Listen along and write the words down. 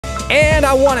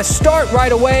I want to start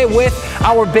right away with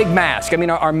our big mask.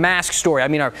 Our mask story.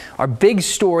 Our big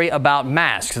story about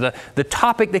masks. The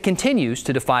topic that continues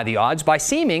to defy the odds by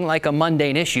seeming like a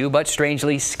mundane issue, but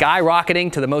strangely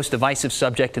skyrocketing to the most divisive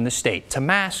subject in the state. To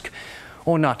mask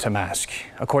or not to mask?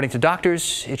 According to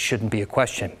doctors, it shouldn't be a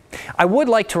question. I would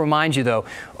like to remind you, though,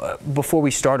 before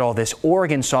we start all this,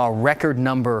 Oregon saw a record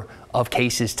number of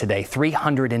cases today,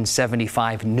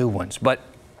 375 new ones. But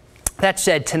that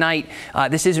said, tonight,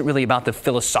 this isn't really about the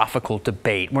philosophical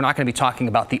debate. We're not going to be talking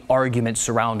about the argument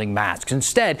surrounding masks.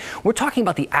 Instead, we're talking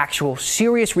about the actual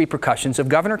serious repercussions of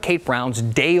Governor Kate Brown's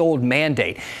day-old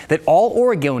mandate that all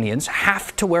Oregonians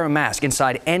have to wear a mask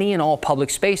inside any and all public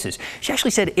spaces. She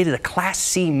actually said it is a Class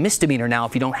C misdemeanor now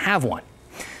if you don't have one.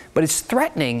 But as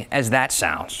threatening as that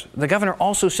sounds, the governor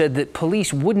also said that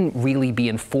police wouldn't really be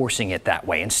enforcing it that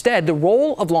way. Instead, the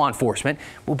role of law enforcement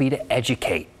will be to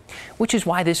educate. Which is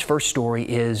why this first story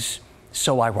is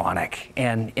so ironic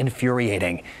and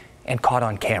infuriating and caught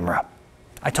on camera.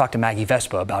 I talked to Maggie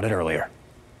Vespa about it earlier.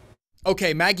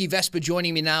 Okay, Maggie Vespa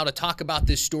joining me now to talk about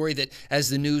this story that, as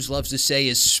the news loves to say,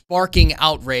 is sparking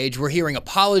outrage. We're hearing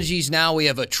apologies now. We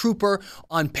have a trooper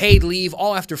on paid leave,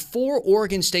 all after 4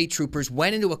 Oregon State troopers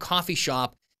went into a coffee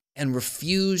shop and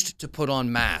refused to put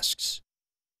on masks.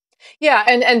 Yeah,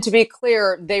 and to be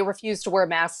clear, they refused to wear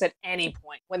masks at any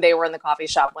point when they were in the coffee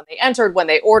shop, when they entered, when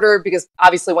they ordered, because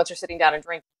obviously once you're sitting down and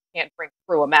drinking, you can't drink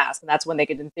through a mask, and that's when they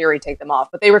could, in theory, take them off.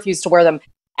 But they refused to wear them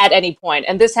at any point.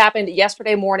 And this happened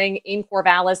yesterday morning in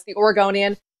Corvallis. The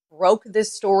Oregonian broke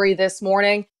this story this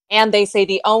morning, and they say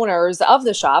the owners of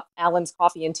the shop, Allen's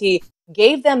Coffee and Tea,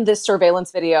 gave them this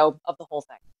surveillance video of the whole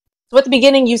thing. So at the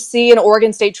beginning, you see an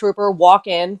Oregon State trooper walk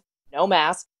in, no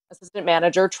mask. Assistant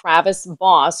manager Travis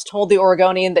Boss told the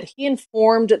Oregonian that he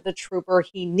informed the trooper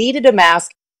he needed a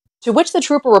mask, to which the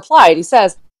trooper replied. He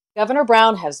says, "Governor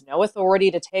Brown has no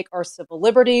authority to take our civil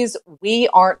liberties. We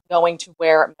aren't going to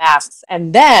wear masks."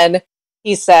 And then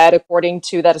he said, according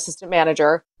to that assistant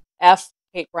manager, F.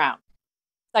 Kate Brown.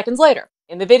 Seconds later,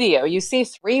 in the video, you see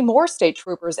 3 more state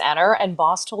troopers enter, and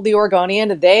Boss told the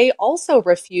Oregonian they also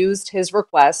refused his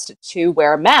request to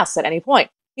wear masks at any point.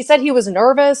 He said he was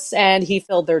nervous and he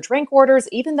filled their drink orders,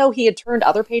 even though he had turned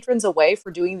other patrons away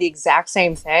for doing the exact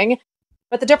same thing.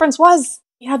 But the difference was,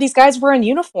 these guys were in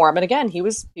uniform. And again, he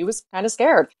was kind of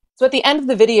scared. So at the end of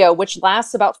the video, which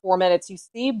lasts about 4 minutes, you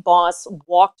see Boss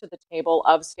walk to the table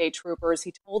of state troopers.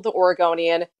 He told the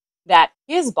Oregonian that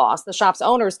his boss, the shop's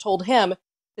owners, told him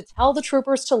to tell the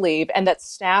troopers to leave and that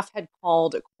staff had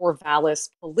called Corvallis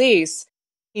police.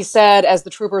 He said, as the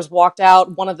troopers walked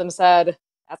out, one of them said,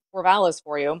 "That's Corvallis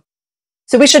for you."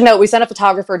 So we should note, we sent a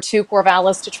photographer to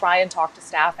Corvallis to try and talk to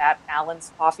staff at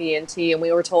Allen's Coffee and Tea, and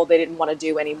we were told they didn't want to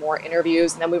do any more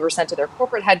interviews. And then we were sent to their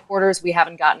corporate headquarters. We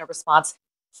haven't gotten a response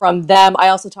from them. I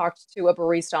also talked to a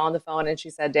barista on the phone, and she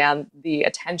said, Dan, the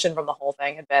attention from the whole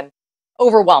thing had been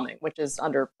overwhelming, which is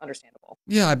understandable.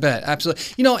 Yeah, I bet.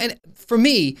 Absolutely. And for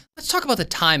me, let's talk about the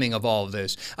timing of all of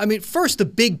this. First, the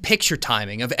big picture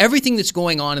timing of everything that's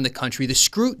going on in the country, the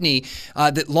scrutiny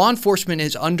that law enforcement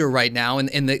is under right now,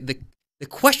 and the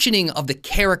questioning of the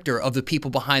character of the people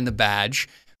behind the badge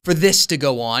for this to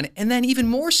go on. And then even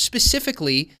more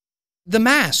specifically, the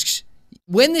masks.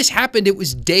 When this happened, it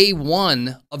was day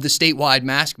 1 of the statewide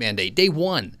mask mandate, day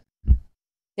 1.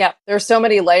 Yeah, there's so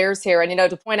many layers here. And,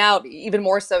 to point out even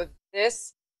more so,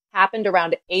 this happened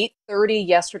around 8:30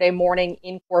 yesterday morning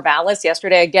in Corvallis.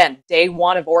 Yesterday, again, day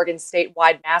 1 of Oregon's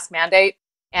statewide mask mandate.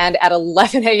 And at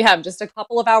 11 a.m., just a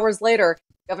couple of hours later,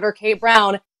 Governor Kate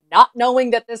Brown, not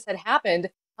knowing that this had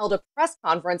happened, held a press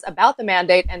conference about the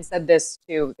mandate and said this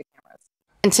to the cameras.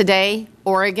 And today,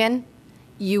 Oregon,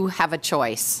 you have a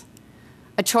choice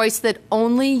that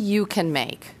only you can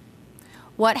make.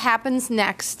 What happens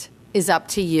next is up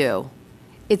to you.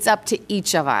 It's up to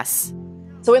each of us.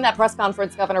 So in that press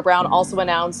conference, Governor Brown also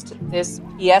announced this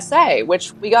PSA,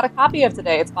 which we got a copy of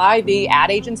today. It's by the ad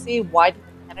agency Wieden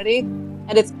Kennedy,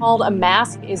 and it's called "A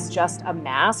Mask is Just a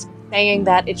Mask," saying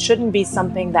that it shouldn't be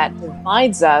something that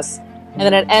divides us. And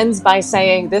then it ends by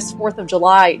saying, this 4th of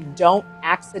July, don't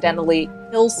accidentally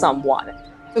kill someone.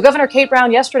 So Governor Kate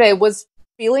Brown yesterday was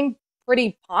feeling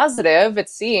pretty positive, it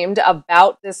seemed,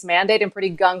 about this mandate and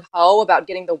pretty gung-ho about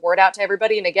getting the word out to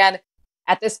everybody. And again,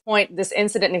 at this point, this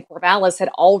incident in Corvallis had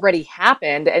already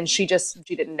happened, and she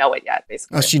didn't know it yet,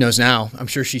 basically. Oh, she knows now. I'm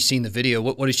sure she's seen the video.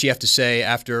 What did she have to say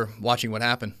after watching what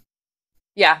happened?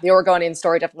 Yeah, the Oregonian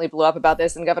story definitely blew up about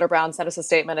this, and Governor Brown sent us a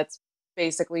statement. It's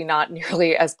basically not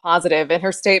nearly as positive. In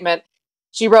her statement,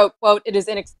 she wrote, quote, "It is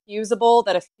inexcusable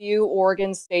that a few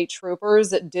Oregon State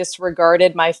troopers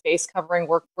disregarded my face covering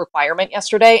work requirement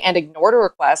yesterday and ignored a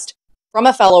request from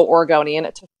a fellow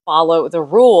Oregonian to follow the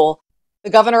rule. The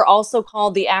governor also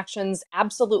called the actions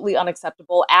absolutely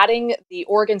unacceptable, adding the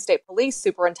Oregon State Police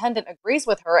superintendent agrees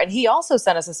with her, and he also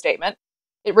sent us a statement.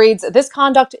 It reads, "This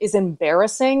conduct is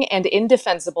embarrassing and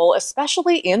indefensible,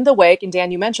 especially in the wake," and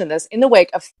Dan, you mentioned this, "in the wake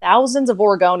of thousands of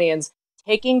Oregonians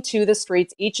taking to the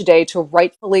streets each day to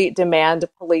rightfully demand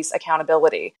police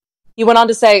accountability." He went on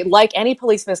to say, like any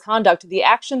police misconduct, the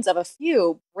actions of a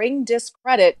few bring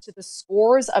discredit to the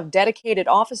scores of dedicated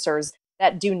officers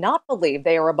that do not believe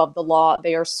they are above the law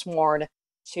they are sworn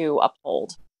to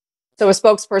uphold. So a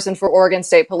spokesperson for Oregon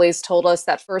State Police told us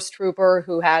that first trooper,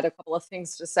 who had a couple of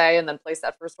things to say and then placed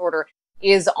that first order,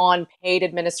 is on paid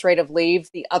administrative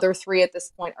leave. The other three at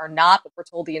this point are not, but we're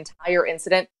told the entire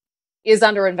incident is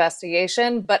under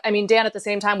investigation. But I mean, Dan, at the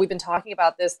same time, we've been talking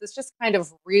about this. This just kind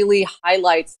of really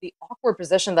highlights the awkward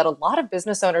position that a lot of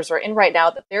business owners are in right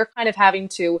now, that they're kind of having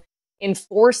to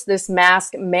enforce this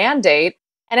mask mandate.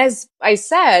 And as I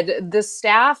said, the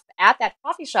staff at that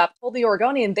coffee shop told the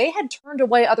Oregonian they had turned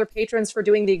away other patrons for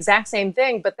doing the exact same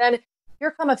thing. But then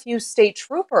here come a few state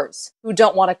troopers who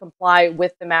don't want to comply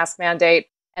with the mask mandate.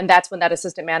 And that's when that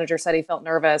assistant manager said he felt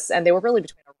nervous, and they were really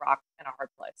between a rock and a hard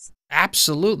place.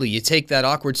 Absolutely. You take that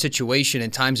awkward situation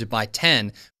and times it by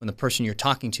 10 when the person you're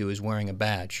talking to is wearing a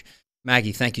badge.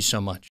 Maggie, thank you so much.